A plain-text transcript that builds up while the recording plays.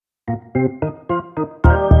Welcome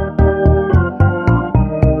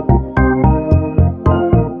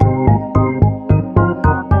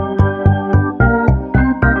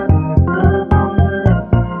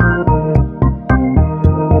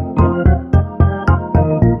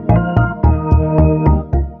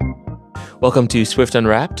to Swift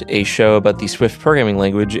Unwrapped, a show about the Swift programming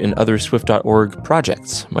language and other Swift.org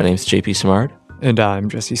projects. My name is JP Simard. And I'm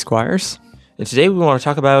Jesse Squires. And today we want to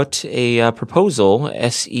talk about a proposal,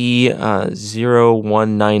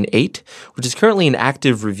 SE0198, which is currently in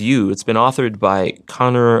active review. It's been authored by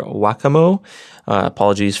Connor Wakamo.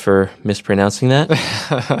 Apologies for mispronouncing that.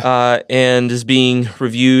 And is being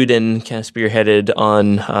reviewed and kind of spearheaded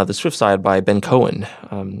on the Swift side by Ben Cohen.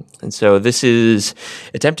 And so this is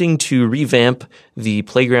attempting to revamp the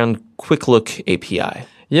Playground Quick Look API.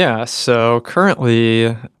 Yeah, so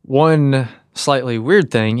currently one slightly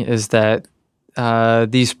weird thing is that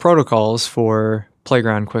these protocols for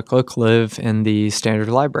Playground Quick Look live in the standard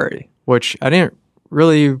library, which I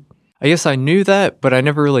guess I knew that, but I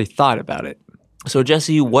never really thought about it. So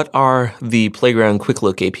Jesse, what are the Playground Quick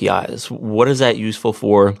Look APIs? What is that useful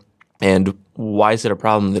for, and why is it a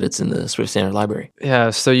problem that it's in the Swift standard library?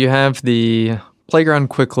 Yeah, so you have the Playground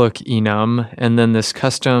Quick Look enum, and then this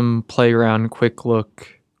custom Playground Quick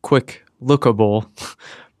Lookable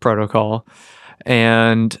protocol.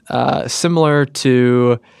 And similar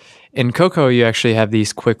to in Cocoa, you actually have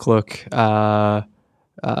these quick look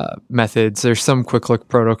methods. There's some quick look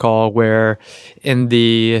protocol where in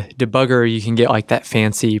the debugger you can get like that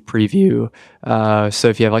fancy preview. So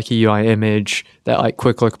if you have like a UI image, that like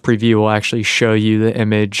quick look preview will actually show you the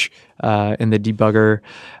image in the debugger.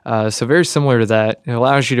 So very similar to that. It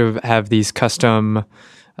allows you to have these custom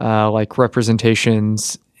like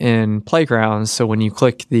representations in Playgrounds. So when you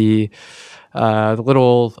click the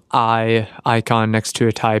little eye icon next to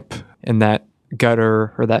a type in that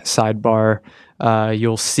gutter or that sidebar,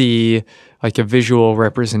 you'll see like a visual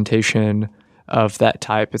representation of that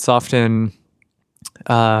type. It's often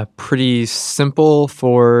pretty simple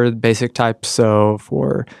for basic types. So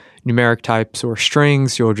for numeric types or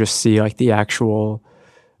strings, you'll just see like the actual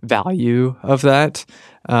value of that.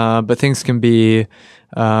 But things can be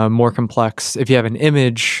more complex. If you have an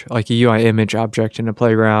image, like a UI image object in a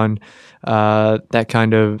Playground,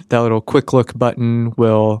 that little quick look button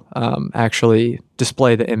will actually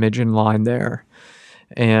display the image in line there.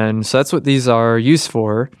 And so that's what these are used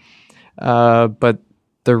for. But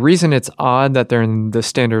the reason it's odd that they're in the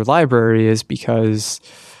standard library is because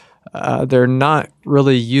they're not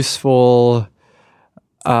really useful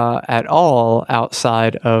at all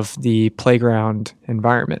outside of the Playground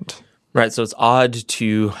environment. Right, so it's odd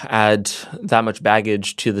to add that much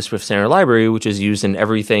baggage to the Swift standard library, which is used in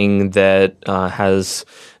everything that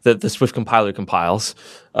that the Swift compiler compiles,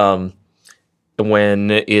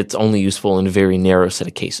 when it's only useful in a very narrow set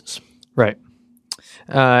of cases. Right.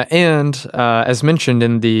 And as mentioned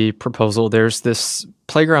in the proposal, there's this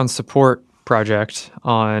Playground support project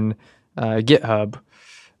on GitHub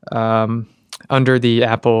under the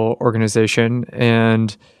Apple organization,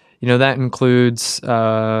 and that includes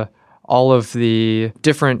all of the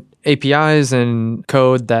different APIs and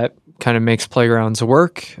code that kind of makes Playgrounds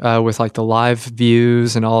work with like the live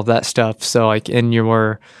views and all of that stuff. So like in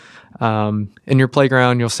your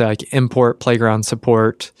Playground, you'll say like import Playground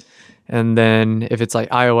support. And then if it's like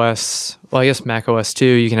iOS, well, I guess Mac OS too,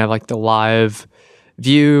 you can have like the live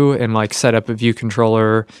view and like set up a view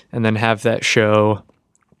controller and then have that show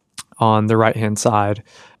on the right-hand side.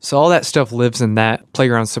 So all that stuff lives in that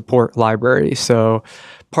Playground support library. So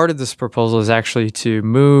part of this proposal is actually to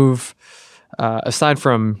move, aside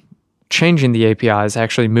from changing the APIs,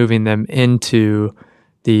 actually moving them into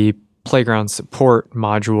the Playground support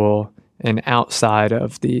module and outside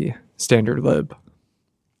of the standard lib,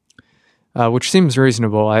 which seems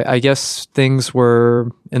reasonable. I guess things were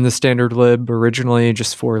in the standard lib originally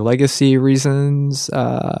just for legacy reasons.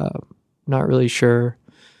 Not really sure.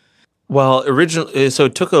 Well, originally, so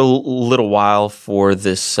it took a little while for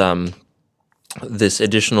this this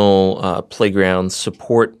additional Playground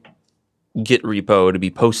support Git repo to be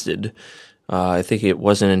posted. I think it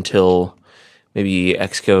wasn't until maybe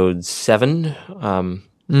Xcode 7,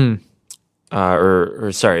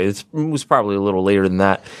 or sorry, it was probably a little later than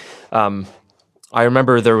that. I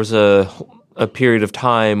remember there was a period of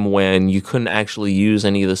time when you couldn't actually use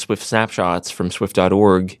any of the Swift snapshots from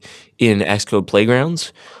Swift.org in Xcode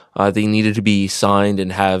Playgrounds. They needed to be signed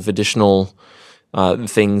and have additional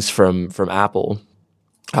things from Apple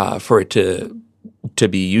for it to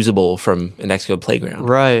be usable from an Xcode Playground.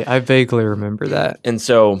 Right, I vaguely remember that. And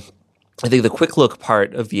so I think the quick look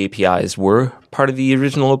part of the APIs were part of the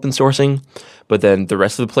original open sourcing, but then the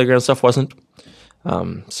rest of the playground stuff wasn't.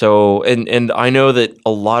 So I know that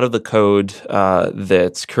a lot of the code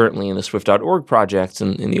that's currently in the Swift.org projects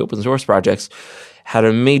and in the open source projects had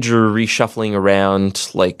a major reshuffling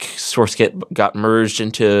around, like SourceGit got merged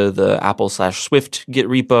into the Apple/Swift Git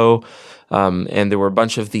repo, and there were a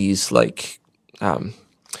bunch of these like there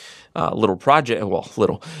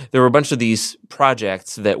were a bunch of these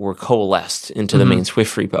projects that were coalesced into the main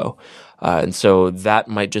Swift repo, and so that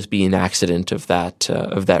might just be an accident of that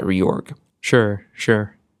reorg. Sure.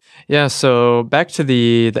 Yeah, so back to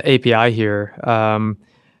the API here.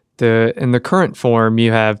 In the current form,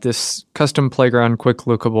 you have this custom playground quick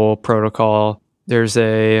lookable protocol. There's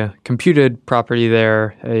a computed property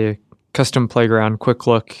there, a custom playground quick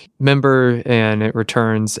look member, and it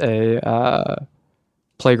returns a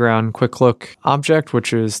playground quick look object,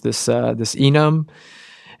 which is this enum.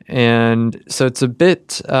 And so it's a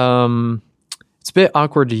bit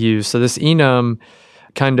awkward to use. So this enum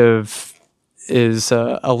kind of is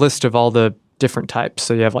a list of all the different types.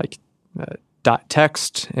 So you have like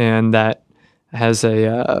 .text, and that has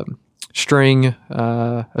a string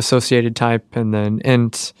associated type, and then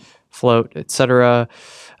int, float, etc.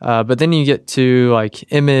 But then you get to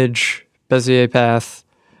like image, Bezier path,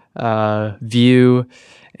 view,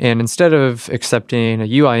 and instead of accepting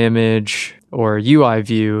a UI image or UI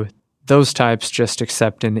view, those types just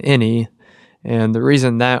accept an any. And the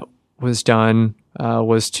reason that was done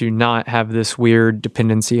was to not have this weird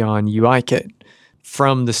dependency on UIKit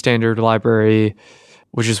from the standard library,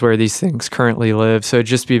 which is where these things currently live. So it'd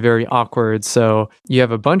just be very awkward. So you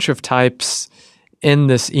have a bunch of types in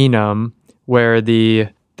this enum where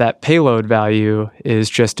that payload value is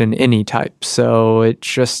just an any type. So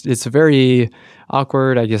it's very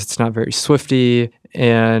awkward. I guess it's not very Swifty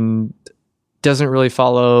and doesn't really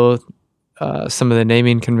follow some of the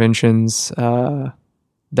naming conventions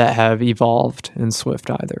that have evolved in Swift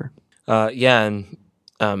either.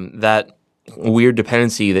 That weird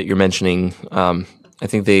dependency that you're mentioning, I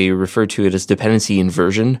think they refer to it as dependency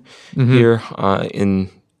inversion here in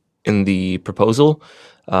the proposal.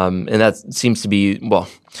 And that seems to be,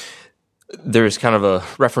 there's kind of a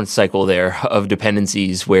reference cycle there of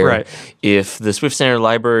dependencies where if the Swift Standard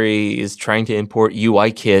Library is trying to import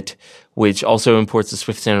UIKit, which also imports the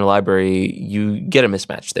Swift Standard Library, you get a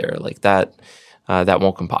mismatch there. Like that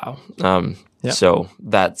won't compile. So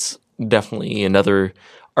that's definitely another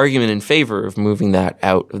argument in favor of moving that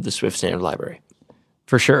out of the Swift Standard Library.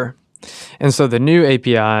 For sure. And so the new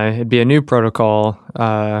API, it'd be a new protocol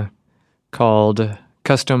called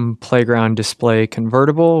Custom Playground Display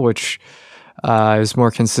Convertible, which is more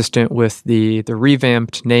consistent with the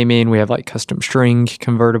revamped naming. We have like custom string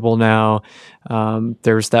convertible now.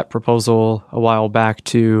 There's that proposal a while back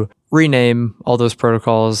to rename all those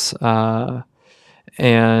protocols.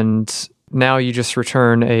 And now you just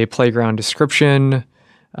return a playground description,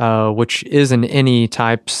 which is an any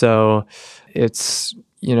type. So it's,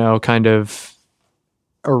 kind of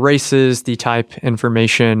erases the type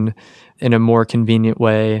information in a more convenient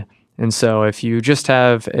way. And so if you just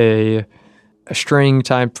have a string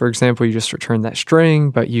type, for example, you just return that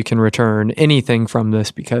string, but you can return anything from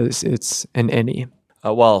this because it's an any.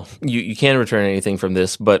 You can return anything from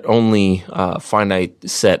this, but only a finite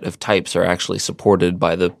set of types are actually supported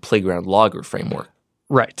by the Playground Logger framework.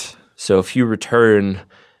 Right. So if you return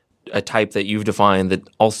a type that you've defined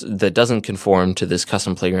that doesn't conform to this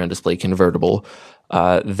custom playground display convertible,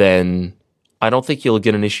 then I don't think you'll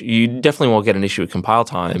get an issue. You definitely won't get an issue at compile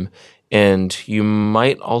time, and you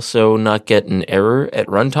might also not get an error at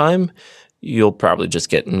runtime. You'll probably just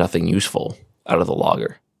get nothing useful out of the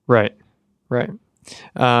logger. Right.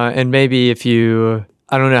 And maybe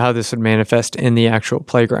I don't know how this would manifest in the actual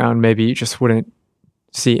playground. Maybe you just wouldn't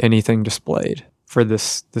see anything displayed for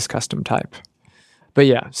this custom type. But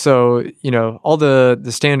yeah, so, all the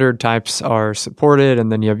standard types are supported, and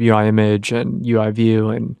then you have UI image and UI view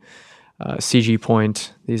and CG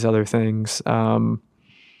point, these other things.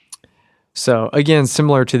 So again,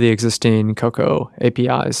 similar to the existing Cocoa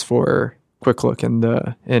APIs for Quick Look in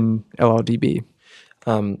LLDB.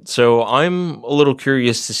 So I'm a little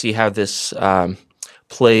curious to see how this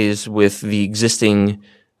plays with the existing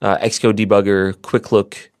Xcode debugger Quick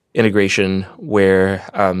Look integration, where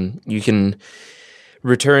you can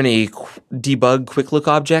return a debug Quick Look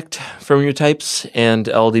object from your types, and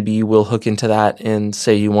LLDB will hook into that and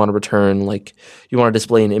say you want to return, like you want to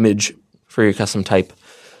display an image for your custom type.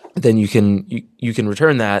 Then you can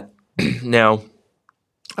return that. Now,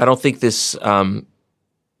 I don't think this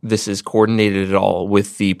is coordinated at all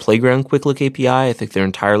with the Playground Quick Look API. I think they're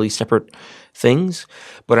entirely separate things,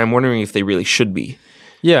 but I'm wondering if they really should be.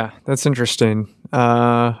 Yeah, that's interesting.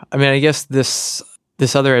 I mean, I guess this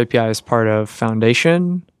other API is part of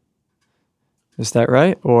Foundation. Is that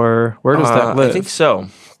right? Or where does that live? I think so.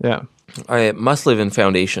 Yeah. It must live in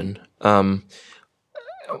Foundation.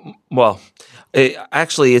 Well,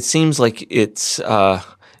 it seems like it's a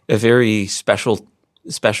very special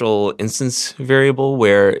instance variable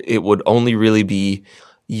where it would only really be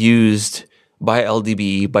used by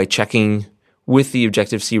LDB by checking with the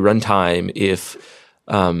Objective-C runtime if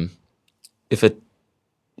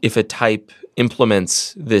a type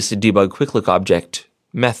implements this debug quick look object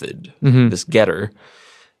method, this getter,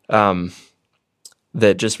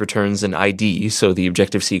 that just returns an ID, so the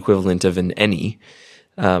Objective-C equivalent of an any.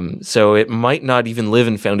 So it might not even live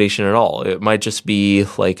in Foundation at all. It might just be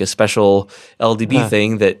like a special LDB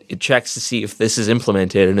thing that it checks to see if this is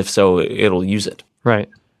implemented, and if so, it'll use it. Right.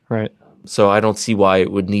 So I don't see why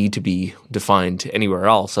it would need to be defined anywhere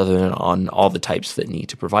else other than on all the types that need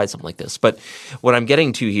to provide something like this. But what I'm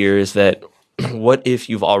getting to here is that what if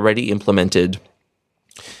you've already implemented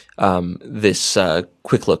this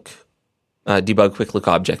quick look debug quick look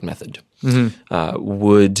object method?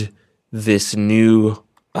 Would this new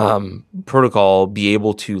protocol be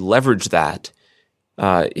able to leverage that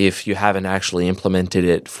if you haven't actually implemented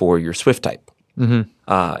it for your Swift type?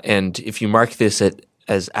 And if you mark this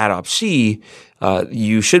as add-op-C,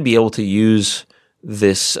 you should be able to use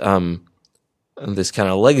this this kind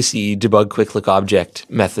of legacy debug quick look object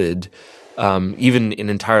method even in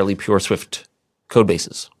entirely pure Swift code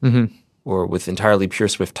bases or with entirely pure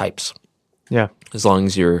Swift types. Yeah. As long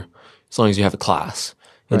as you have a class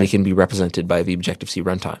and it can be represented by the Objective-C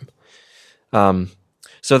runtime.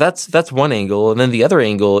 So that's one angle, and then the other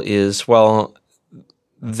angle is, well,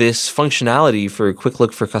 this functionality for quick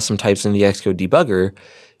look for custom types in the Xcode debugger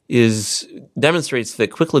demonstrates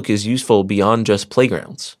that quick look is useful beyond just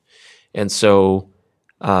playgrounds, and so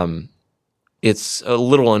it's a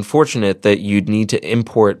little unfortunate that you'd need to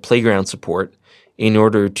import playground support in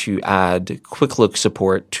order to add quick look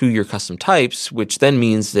support to your custom types, which then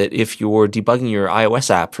means that if you're debugging your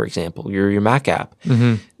iOS app, for example, your Mac app,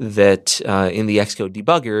 that in the Xcode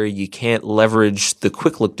debugger, you can't leverage the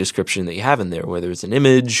quick look description that you have in there, whether it's an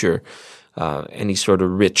image or any sort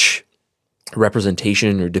of rich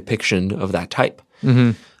representation or depiction of that type.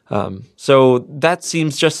 So that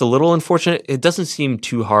seems just a little unfortunate. It doesn't seem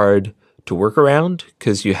too hard to work around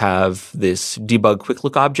because you have this debug quick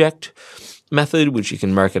look object method, which you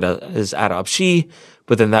can mark it as add-op-C,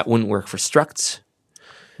 but then that wouldn't work for structs.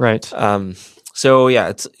 Right. So yeah,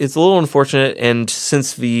 it's a little unfortunate. And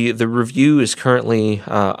since the review is currently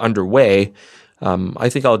underway, I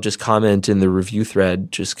think I'll just comment in the review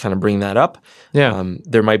thread, just kind of bring that up. Yeah.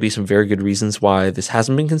 There might be some very good reasons why this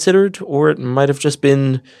hasn't been considered, or it might have just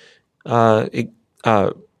been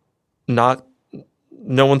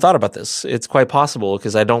no one thought about this. It's quite possible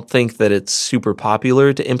because I don't think that it's super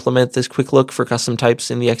popular to implement this quick look for custom types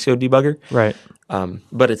in the Xcode debugger. Right.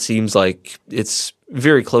 But it seems like it's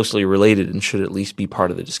very closely related and should at least be part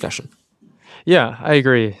of the discussion. Yeah, I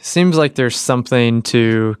agree. Seems like there's something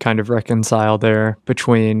to kind of reconcile there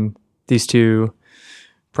between these two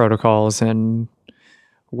protocols and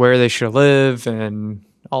where they should live and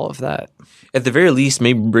all of that. At the very least,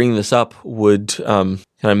 maybe bringing this up would kind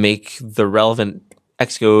of make the relevant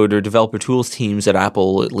Xcode or developer tools teams at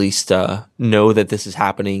Apple at least know that this is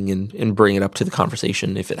happening and bring it up to the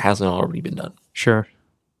conversation if it hasn't already been done. Sure.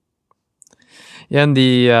 Yeah, and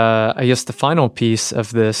I guess the final piece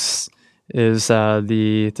of this is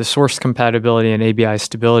the source compatibility and ABI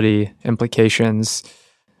stability implications.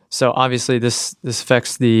 So obviously this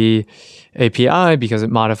affects the API because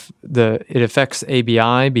it affects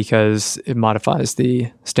ABI because it modifies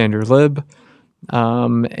the standard lib.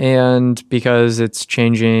 And because it's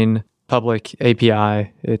changing public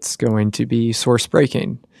API, it's going to be source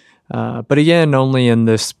breaking. But again, only in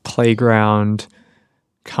this playground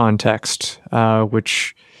context,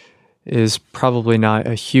 which is probably not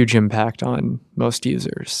a huge impact on most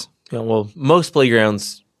users. Yeah, well, most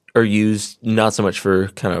playgrounds are used not so much for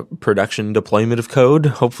kind of production deployment of code,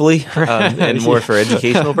 hopefully, and more for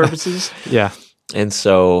educational purposes. Yeah. And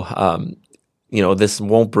so, this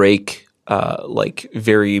won't break like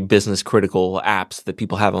very business critical apps that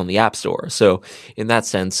people have on the App Store. So in that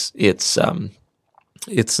sense, it's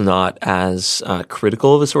not as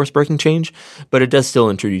critical of a source breaking change, but it does still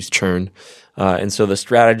introduce churn. And so the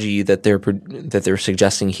strategy that they're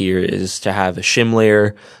suggesting here is to have a shim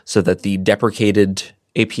layer so that the deprecated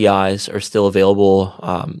APIs are still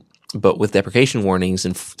available, but with deprecation warnings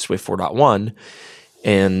in Swift 4.1.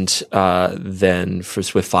 And then for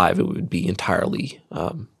Swift 5, it would be entirely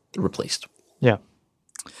replaced. Yeah.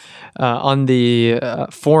 On the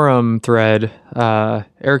forum thread,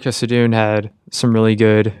 Erica Sadoun had some really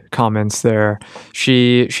good comments there.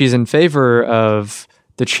 She's in favor of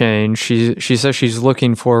the change. She says she's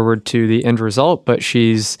looking forward to the end result, but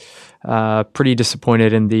she's pretty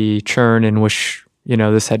disappointed in the churn and wish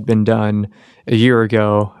this had been done a year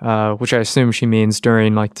ago, which I assume she means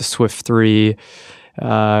during like the Swift 3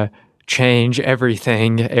 change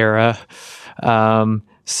everything era.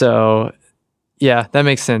 So yeah, that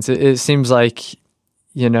makes sense. It seems like,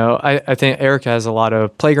 I think Erica has a lot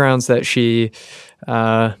of playgrounds that she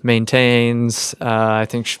maintains. I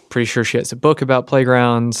think she's pretty sure she has a book about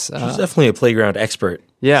playgrounds. She's definitely a playground expert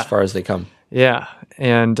as far as they come. Yeah.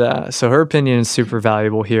 And so her opinion is super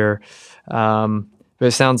valuable here. But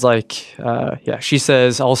it sounds like, she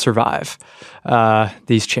says, I'll survive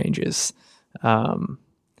these changes.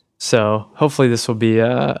 So hopefully this will be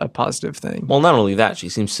a positive thing. Well, not only that, she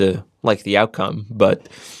seems to like the outcome, but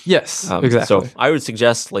yes, exactly. So I would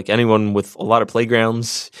suggest, like anyone with a lot of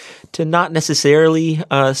playgrounds, to not necessarily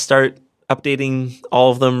start updating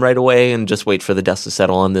all of them right away and just wait for the dust to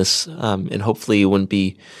settle on this. And hopefully it wouldn't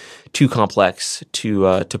be too complex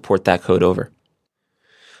to port that code over.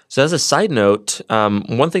 So as a side note,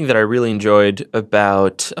 one thing that I really enjoyed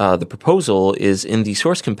about the proposal is in the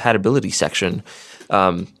source compatibility section.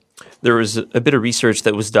 There was a bit of research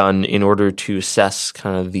that was done in order to assess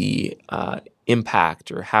kind of the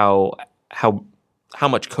impact or how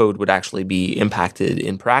much code would actually be impacted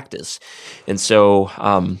in practice. And so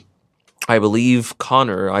I believe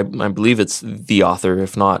Connor, I believe it's the author,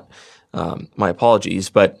 if not my apologies,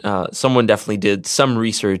 but someone definitely did some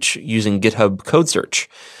research using GitHub code search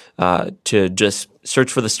to just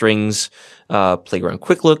search for the strings playground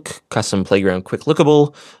quick look, custom playground quick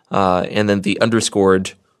lookable, and then the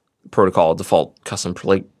underscored protocol default custom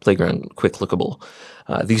playground quick lookable.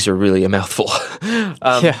 These are really a mouthful.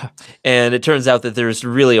 And it turns out that there's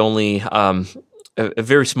really only a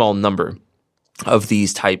very small number of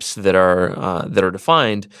these types that are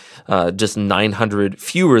defined, just 900,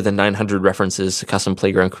 fewer than 900 references to custom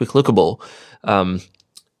playground quick lookable.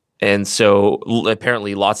 And so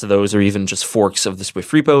apparently lots of those are even just forks of the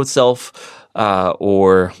Swift repo itself,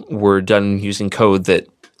 or were done using code that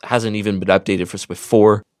hasn't even been updated for Swift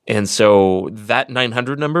 4. And so that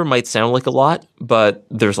 900 number might sound like a lot, but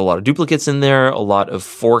there's a lot of duplicates in there, a lot of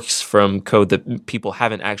forks from code that people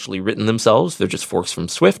haven't actually written themselves. They're just forks from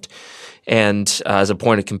Swift. And as a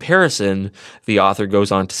point of comparison, the author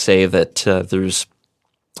goes on to say that there's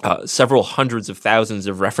several hundreds of thousands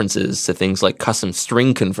of references to things like custom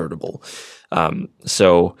string convertible.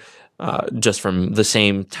 So just from the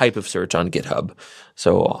same type of search on GitHub.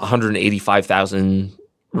 So 185,000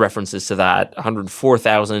 references to that,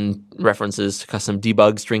 104,000 references to custom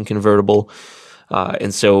debug string convertible.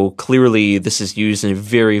 And so clearly this is used in a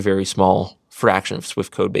very, very small fraction of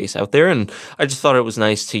Swift code base out there. And I just thought it was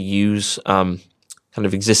nice to use kind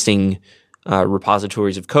of existing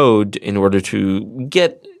repositories of code in order to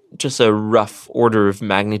get just a rough order of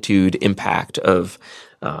magnitude impact of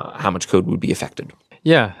how much code would be affected.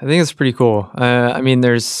 Yeah, I think it's pretty cool. I mean,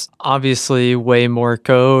 there's obviously way more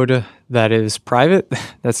code that is private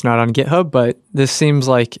that's not on GitHub, but this seems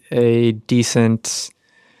like a decent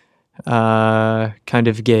kind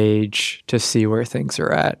of gauge to see where things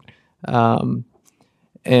are at. And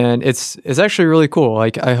it's actually really cool.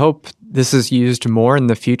 Like, I hope this is used more in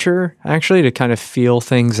the future, actually, to kind of feel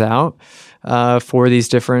things out for these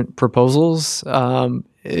different proposals.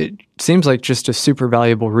 It seems like just a super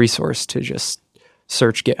valuable resource to just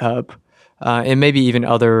search GitHub. And maybe even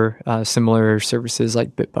other similar services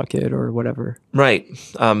like Bitbucket or whatever. Right.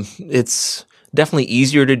 It's definitely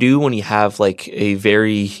easier to do when you have like a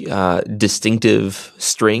very distinctive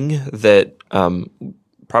string that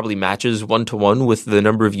probably matches one-to-one with the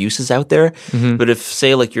number of uses out there. Mm-hmm. But if,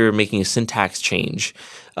 say, like you're making a syntax change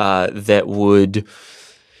that would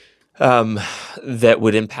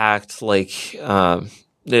impact like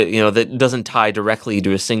that doesn't tie directly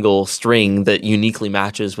to a single string that uniquely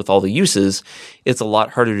matches with all the uses, it's a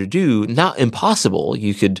lot harder to do. Not impossible.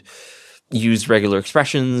 You could use regular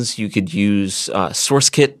expressions. You could use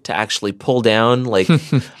SourceKit to actually pull down like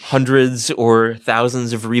hundreds or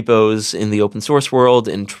thousands of repos in the open source world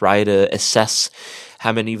and try to assess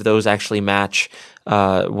how many of those actually match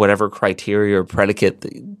whatever criteria or predicate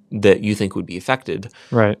that you think would be affected.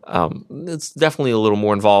 Right. It's definitely a little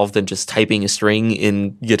more involved than just typing a string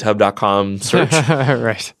in github.com search.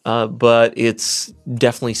 Right. But it's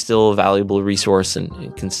definitely still a valuable resource and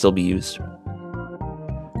it can still be used.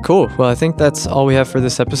 Cool. Well, I think that's all we have for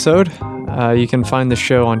this episode. You can find the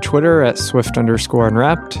show on Twitter at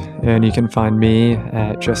Swift_Unwrapped, and you can find me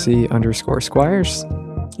at Jesse_Squires.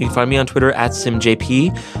 You can find me on Twitter at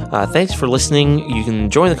SimJP. Thanks for listening. You can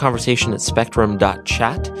join the conversation at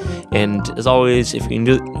spectrum.chat. And as always, if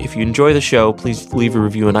you enjoy the show, please leave a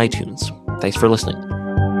review on iTunes. Thanks for listening.